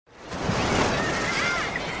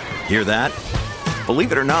Hear that?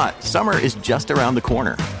 Believe it or not, summer is just around the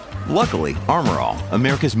corner. Luckily, Armor All,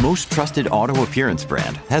 America's most trusted auto appearance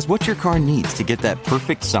brand, has what your car needs to get that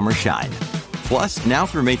perfect summer shine. Plus, now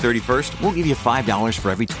through May 31st, we'll give you $5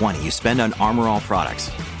 for every $20 you spend on Armor All products.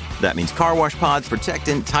 That means car wash pods,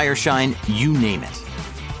 protectant, tire shine, you name it.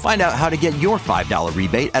 Find out how to get your $5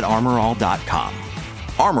 rebate at armorall.com.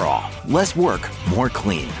 Armor All, less work, more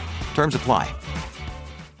clean. Terms apply.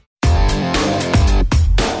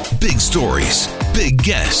 Big stories, big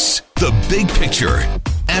guests, the big picture.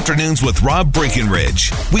 Afternoons with Rob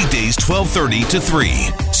Breckenridge. Weekdays 12:30 to 3,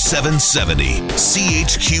 770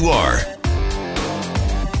 CHQR.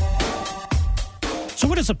 So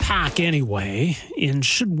what is a PAC anyway, and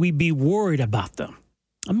should we be worried about them?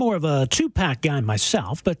 I'm more of a two-PAC guy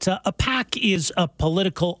myself, but a PAC is a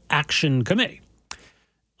political action committee.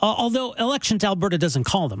 Although Elections Alberta doesn't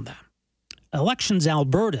call them that. Elections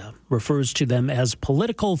Alberta refers to them as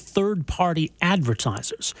political third-party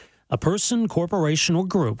advertisers, a person, corporation, or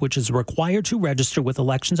group which is required to register with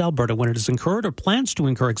Elections Alberta when it has incurred or plans to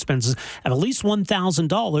incur expenses of at least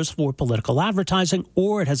 $1,000 for political advertising,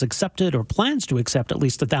 or it has accepted or plans to accept at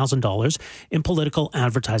least $1,000 in political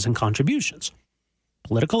advertising contributions.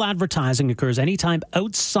 Political advertising occurs anytime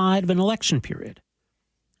outside of an election period.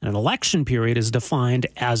 An election period is defined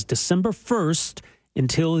as December 1st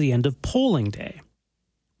until the end of polling day,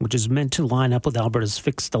 which is meant to line up with Alberta's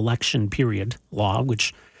fixed election period law,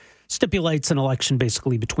 which stipulates an election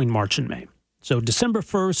basically between March and May. So December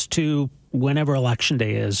 1st to whenever election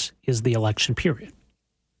day is the election period.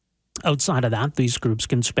 Outside of that, these groups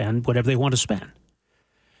can spend whatever they want to spend.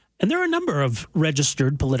 And there are a number of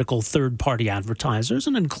registered political third-party advertisers,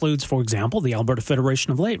 and includes, for example, the Alberta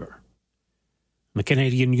Federation of Labour, the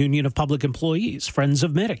Canadian Union of Public Employees, Friends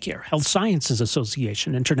of Medicare, Health Sciences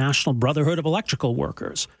Association, International Brotherhood of Electrical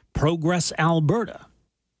Workers, Progress Alberta,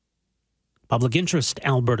 Public Interest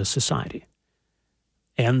Alberta Society.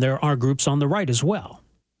 And there are groups on the right as well.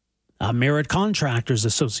 Merit Contractors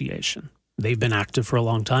Association. They've been active for a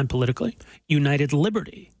long time politically. United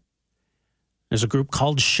Liberty. There's a group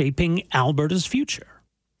called Shaping Alberta's Future.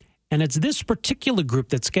 And it's this particular group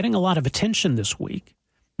that's getting a lot of attention this week,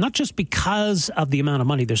 not just because of the amount of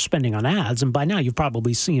money they're spending on ads, and by now you've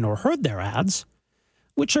probably seen or heard their ads,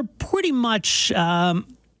 which are pretty much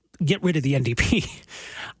get rid of the NDP.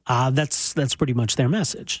 That's pretty much their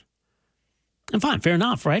message. And fine, fair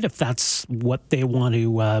enough, right? If that's what they want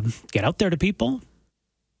to get out there to people,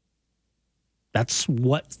 that's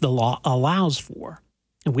what the law allows for.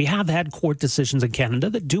 And we have had court decisions in Canada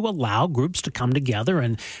that do allow groups to come together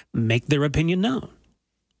and make their opinion known.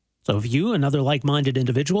 So if you and other like-minded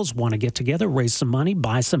individuals want to get together, raise some money,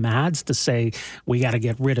 buy some ads to say, we got to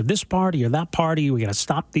get rid of this party or that party, we got to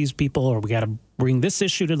stop these people, or we got to bring this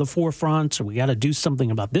issue to the forefront, or we got to do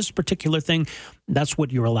something about this particular thing, that's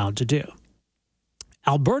what you're allowed to do.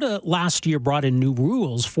 Alberta last year brought in new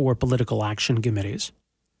rules for political action committees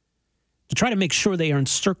to try to make sure they aren't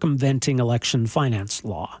circumventing election finance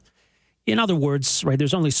law. In other words, right,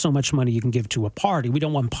 there's only so much money you can give to a party. We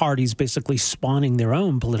don't want parties basically spawning their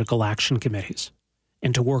own political action committees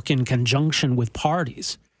and to work in conjunction with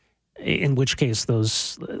parties, in which case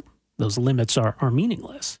those limits are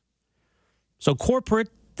meaningless. So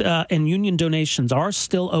corporate and union donations are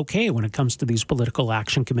still okay when it comes to these political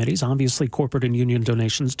action committees. Obviously, corporate and union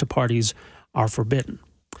donations to parties are forbidden.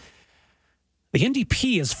 The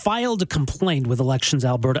NDP has filed a complaint with Elections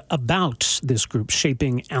Alberta about this group,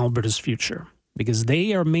 Shaping Alberta's Future, because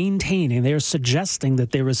they are suggesting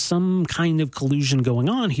that there is some kind of collusion going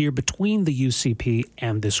on here between the UCP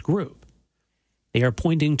and this group. They are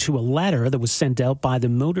pointing to a letter that was sent out by the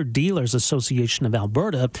Motor Dealers Association of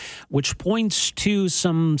Alberta, which points to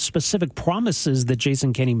some specific promises that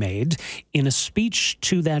Jason Kenney made in a speech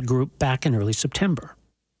to that group back in early September.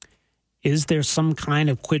 Is there some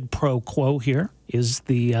kind of quid pro quo here? Is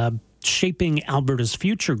the Shaping Alberta's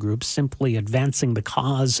Future group simply advancing the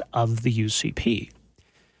cause of the UCP?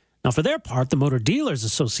 Now, for their part, the Motor Dealers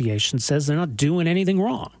Association says they're not doing anything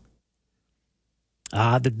wrong.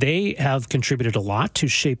 That they have contributed a lot to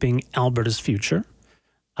Shaping Alberta's Future,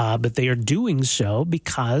 but they are doing so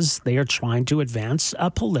because they are trying to advance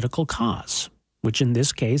a political cause, which in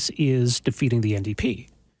this case is defeating the NDP.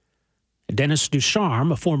 Dennis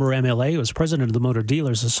Ducharme, a former MLA who is president of the Motor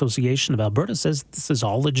Dealers Association of Alberta, says this is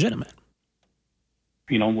all legitimate.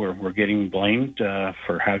 You know, we're getting blamed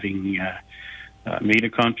for having made a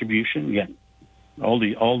contribution. Yet all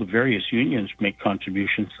the various unions make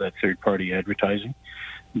contributions to that third-party advertising.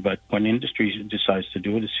 But when industry decides to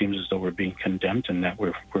do it, it seems as though we're being condemned and that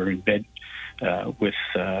we're in bed with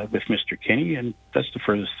Mr. Kenney, and that's the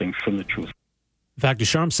furthest thing from the truth. In fact,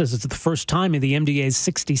 Ducharme says it's the first time in the MDA's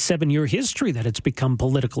 67-year history that it's become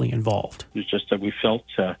politically involved. It's just that we felt,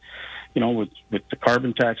 with the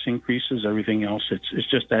carbon tax increases, everything else,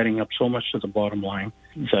 it's just adding up so much to the bottom line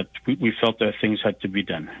that we felt that things had to be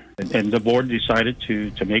done. And the board decided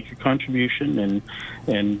to make a contribution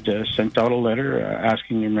and sent out a letter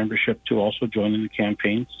asking their membership to also join in the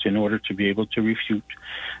campaigns in order to be able to refute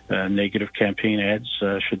negative campaign ads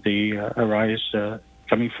should they arise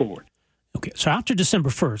coming forward. Okay, so after December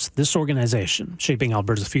 1st, this organization, Shaping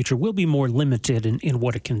Alberta's Future, will be more limited in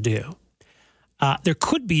what it can do. There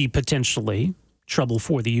could be potentially trouble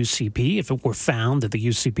for the UCP if it were found that the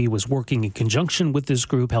UCP was working in conjunction with this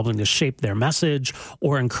group, helping to shape their message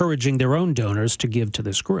or encouraging their own donors to give to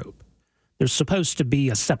this group. There's supposed to be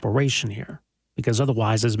a separation here because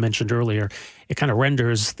otherwise, as mentioned earlier, it kind of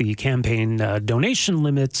renders the campaign donation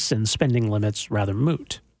limits and spending limits rather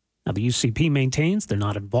moot. Now, the UCP maintains they're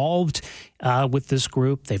not involved with this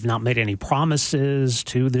group. They've not made any promises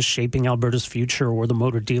to the Shaping Alberta's Future or the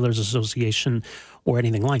Motor Dealers Association or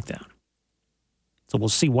anything like that. So we'll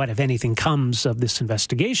see what, if anything, comes of this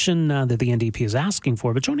investigation that the NDP is asking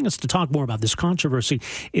for. But joining us to talk more about this controversy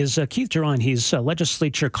is Keith Gerein. He's a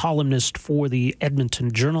legislature columnist for the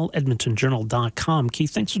Edmonton Journal, edmontonjournal.com.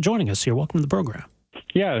 Keith, thanks for joining us here. Welcome to the program.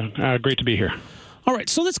 Yeah, great to be here. All right,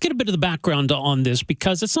 so let's get a bit of the background on this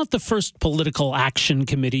because it's not the first political action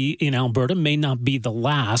committee in Alberta, may not be the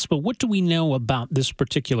last, but what do we know about this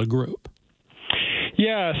particular group?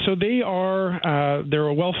 Yeah, so they're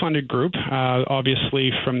a well-funded group.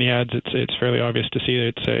 Obviously, from the ads, it's fairly obvious to see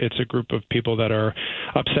that it's a group of people that are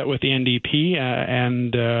upset with the NDP,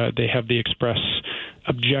 and they have the express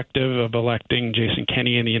objective of electing Jason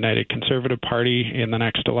Kenney in the United Conservative Party in the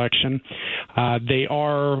next election. They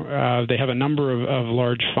have a number of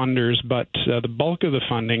large funders, but the bulk of the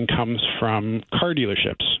funding comes from car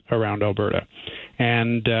dealerships around Alberta.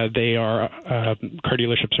 And car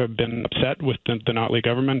dealerships have been upset with the Notley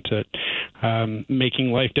government at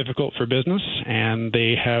making life difficult for business, and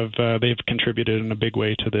they've contributed in a big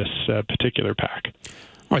way to this particular PAC.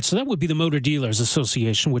 All right, so that would be the Motor Dealers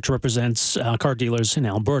Association, which represents car dealers in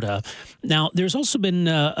Alberta. Now, there's also been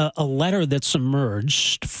a letter that's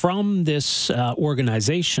emerged from this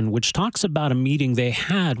organization, which talks about a meeting they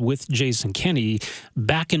had with Jason Kenney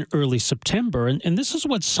back in early September. And this is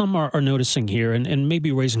what some are noticing here and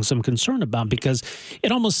maybe raising some concern about, because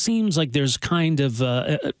it almost seems like there's kind of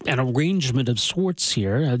an arrangement of sorts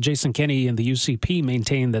here. Jason Kenney and the UCP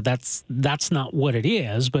maintain that that's not what it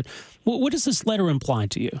is, but what does this letter imply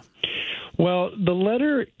to you? Well, the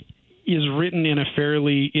letter is written in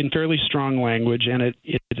fairly strong language, and it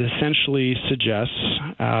essentially suggests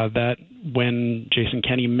that when Jason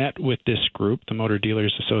Kenney met with this group, the Motor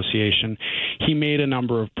Dealers Association, he made a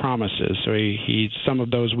number of promises. So some of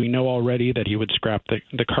those we know already, that he would scrap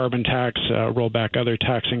the carbon tax, roll back other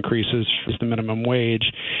tax increases for the minimum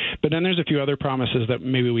wage. But then there's a few other promises that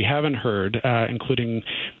maybe we haven't heard, including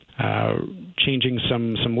changing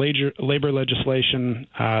some labor legislation,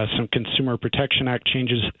 some Consumer Protection Act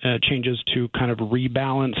changes to kind of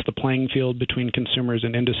rebalance the playing field between consumers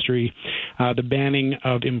and industry, the banning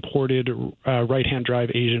of imported right-hand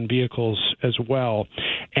drive Asian vehicles as well.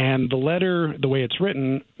 And the letter, the way it's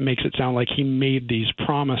written, makes it sound like he made these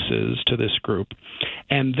promises to this group.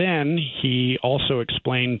 And then he also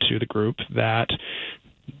explained to the group that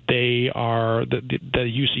the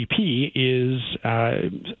UCP is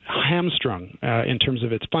hamstrung in terms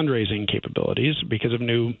of its fundraising capabilities because of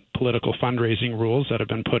new political fundraising rules that have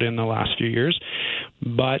been put in the last few years.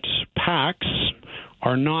 But PACs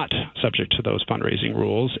are not subject to those fundraising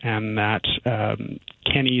rules, and that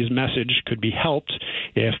Kenney's message could be helped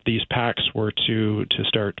if these PACs were to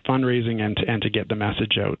start fundraising and to get the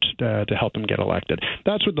message out to help him get elected.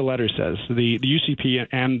 That's what the letter says. The UCP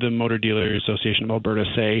and the Motor Dealers Association of Alberta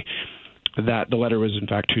say that the letter was in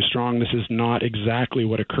fact too strong. This is not exactly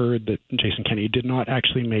what occurred, that Jason Kenney did not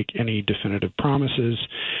actually make any definitive promises,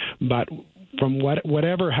 but from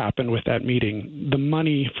whatever happened with that meeting, the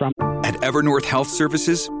money from... At Evernorth Health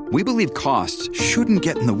Services, we believe costs shouldn't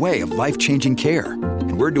get in the way of life-changing care,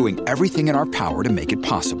 and we're doing everything in our power to make it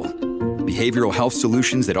possible. Behavioral health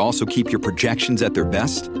solutions that also keep your projections at their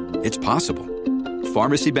best? It's possible.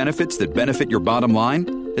 Pharmacy benefits that benefit your bottom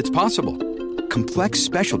line? It's possible. Complex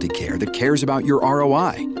specialty care that cares about your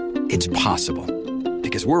ROI? It's possible.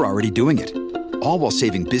 Because we're already doing it. All while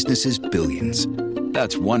saving businesses billions.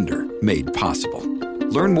 That's Wonder made possible.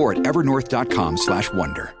 Learn more at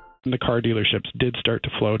evernorth.com/wonder. the car dealerships did start to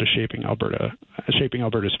flow to shaping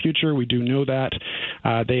Alberta's future. We do know that.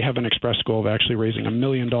 They have an express goal of actually raising $1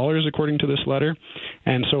 million, according to this letter.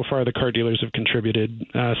 And so far, the car dealers have contributed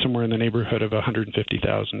somewhere in the neighborhood of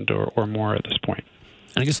 $150,000 or more at this point.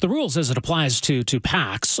 And I guess the rules as it applies to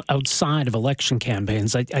PACs outside of election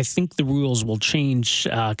campaigns, I think the rules will change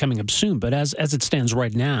coming up soon. But as it stands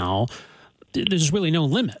right now, there's really no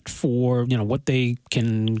limit for what they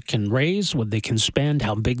can raise, what they can spend,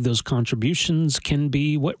 how big those contributions can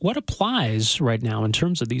be. What applies right now in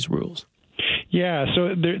terms of these rules? Yeah,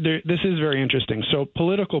 so this is very interesting. So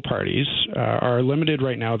political parties are limited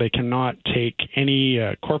right now. They cannot take any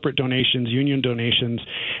corporate donations, union donations,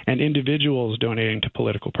 and individuals donating to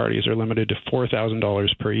political parties are limited to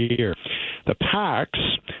 $4,000 per year. The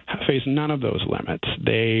PACs face none of those limits.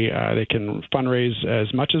 They can fundraise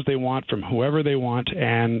as much as they want from whoever they want,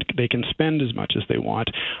 and they can spend as much as they want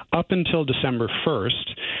up until December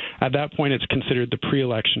 1st. At that point, it's considered the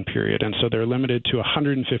pre-election period, and so they're limited to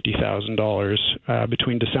 $150,000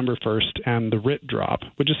 between December 1st and the writ drop,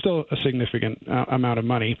 which is still a significant amount of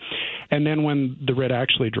money. And then when the writ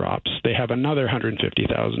actually drops, they have another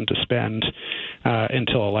 $150,000 to spend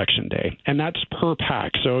until Election Day. And that's per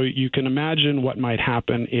PAC. So you can imagine what might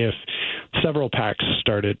happen if several PACs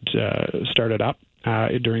started up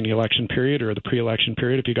during the election period or the pre-election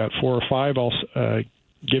period. If you got 4 or 5 all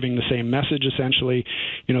giving the same message, essentially,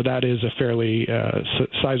 that is a fairly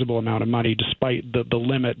sizable amount of money, despite the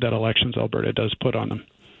limit that Elections Alberta does put on them.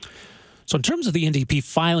 So in terms of the NDP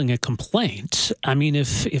filing a complaint, I mean,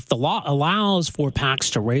 if the law allows for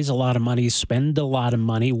PACs to raise a lot of money, spend a lot of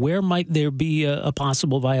money, where might there be a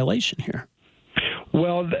possible violation here?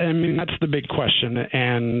 Well, I mean, that's the big question,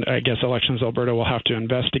 and I guess Elections Alberta will have to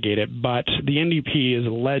investigate it. But the NDP is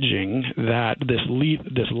alleging that this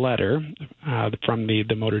letter from the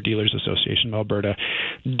Motor Dealers Association of Alberta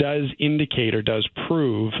does indicate or does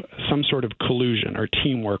prove some sort of collusion or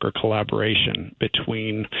teamwork or collaboration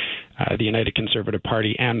between the United Conservative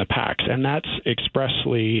Party and the PACs. And that's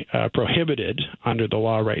expressly prohibited under the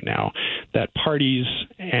law right now, that parties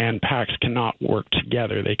and PACs cannot work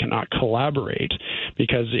together. They cannot collaborate,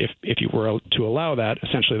 because if you were to allow that,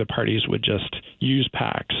 essentially the parties would just use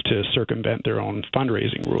PACs to circumvent their own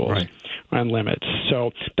fundraising rules and limits.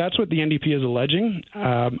 So that's what the NDP is alleging.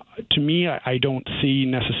 To me, I don't see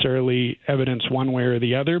necessarily evidence one way or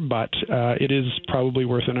the other, but it is probably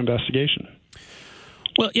worth an investigation.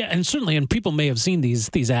 Well, yeah, and certainly, and people may have seen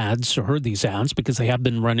these ads or heard these ads because they have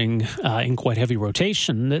been running in quite heavy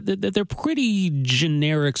rotation. They're pretty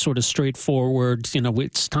generic, sort of straightforward.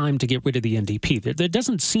 It's time to get rid of the NDP. There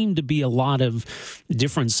doesn't seem to be a lot of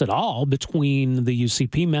difference at all between the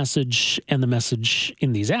UCP message and the message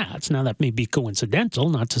in these ads. Now, that may be coincidental,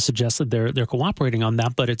 not to suggest that they're cooperating on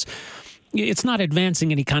that, but it's not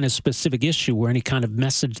advancing any kind of specific issue or any kind of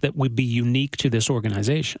message that would be unique to this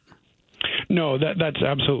organization. No, that's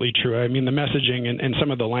absolutely true. I mean, the messaging and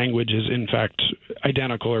some of the language is, in fact,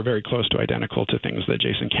 identical or very close to identical to things that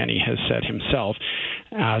Jason Kenney has said himself.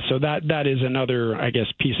 So that is another, I guess,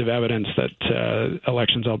 piece of evidence that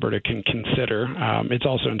Elections Alberta can consider. It's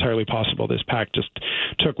also entirely possible this PAC just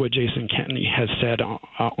took what Jason Kenney has said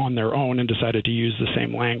on their own and decided to use the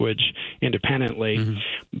same language independently.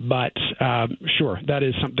 Mm-hmm. But sure, that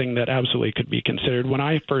is something that absolutely could be considered. When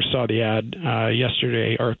I first saw the ad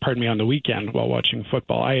on the weekend while watching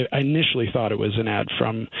football, I initially thought it was an ad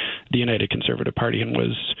from the United Conservative Party and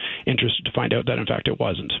was interested to find out that, in fact, it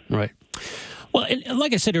wasn't. Right. Well, and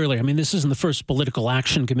like I said earlier, I mean, this isn't the first political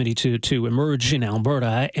action committee to emerge in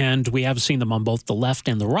Alberta, and we have seen them on both the left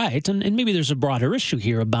and the right. And maybe there's a broader issue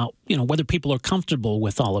here about, whether people are comfortable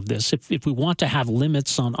with all of this. If we want to have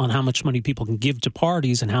limits on how much money people can give to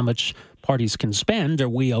parties and how much parties can spend, are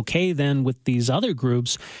we okay then with these other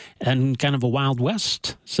groups and kind of a Wild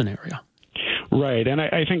West scenario? Right, and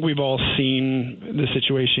I think we've all seen the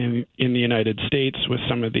situation in the United States with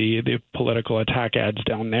some of the political attack ads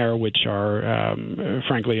down there, which are,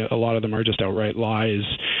 frankly, a lot of them are just outright lies.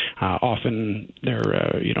 Often they're,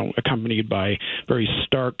 accompanied by very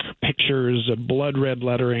stark pictures, blood red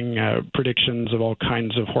lettering, predictions of all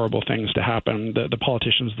kinds of horrible things to happen. The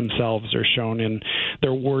politicians themselves are shown in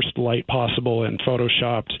their worst light possible and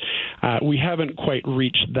photoshopped. We haven't quite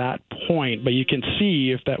reached that point, but you can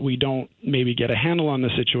see if that we don't maybe get a handle on the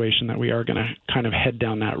situation that we are going to kind of head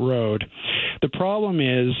down that road. The problem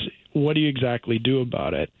is, what do you exactly do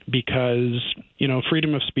about it? Because,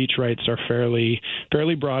 freedom of speech rights are fairly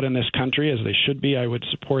broad in this country, as they should be. I would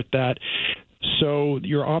support that. So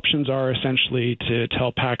your options are essentially to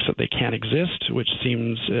tell PACs that they can't exist, which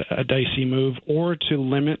seems a dicey move, or to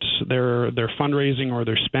limit their fundraising or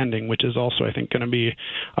their spending, which is also, I think, going to be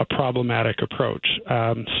a problematic approach.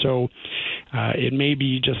 So it may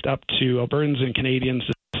be just up to Albertans and Canadians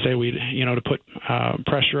to say to put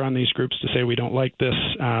pressure on these groups to say we don't like this,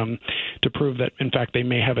 to prove that, in fact, they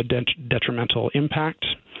may have a detrimental impact.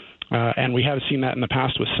 And we have seen that in the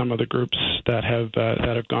past with some of the groups that have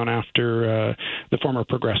gone after the former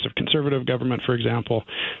progressive conservative government, for example.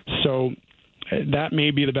 So that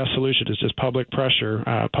may be the best solution, is just public pressure,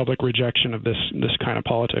 public rejection of this kind of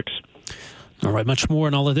politics. All right, much more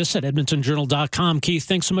on all of this at EdmontonJournal.com. Keith,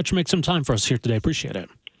 thanks so much for making some time for us here today. Appreciate it.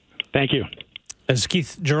 Thank you. As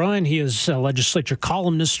Keith Gerein, he is a legislature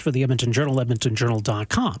columnist for the Edmonton Journal,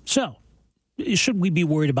 EdmontonJournal.com. So, should we be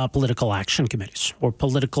worried about political action committees or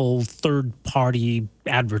political third-party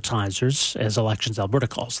advertisers, as Elections Alberta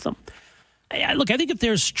calls them? Look, I think if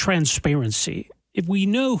there's transparency, if we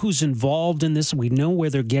know who's involved in this, we know where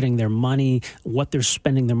they're getting their money, what they're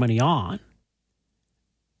spending their money on,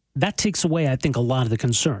 that takes away, I think, a lot of the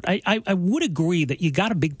concern. I would agree that you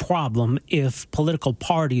got a big problem if political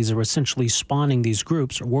parties are essentially spawning these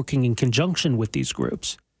groups or working in conjunction with these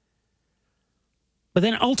groups. But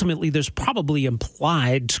then ultimately, there's probably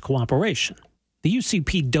implied cooperation. The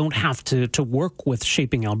UCP don't have to work with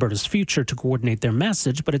Shaping Alberta's Future to coordinate their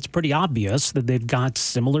message, but it's pretty obvious that they've got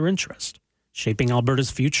similar interest. Shaping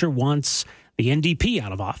Alberta's Future wants the NDP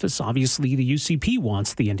out of office. Obviously, the UCP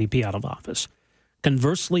wants the NDP out of office.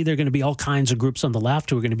 Conversely, there are going to be all kinds of groups on the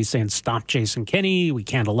left who are going to be saying, stop Jason Kenney, we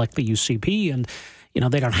can't elect the UCP. And,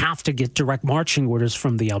 they don't have to get direct marching orders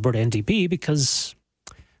from the Alberta NDP because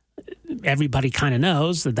everybody kind of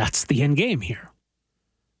knows that that's the end game here.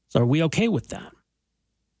 So are we okay with that?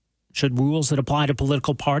 Should rules that apply to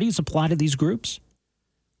political parties apply to these groups?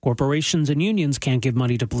 Corporations and unions can't give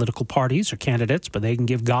money to political parties or candidates, but they can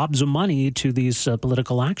give gobs of money to these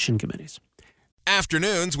political action committees.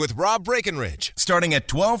 Afternoons with Rob Breckenridge, starting at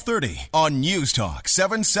 12:30 on News Talk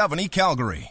 770 Calgary.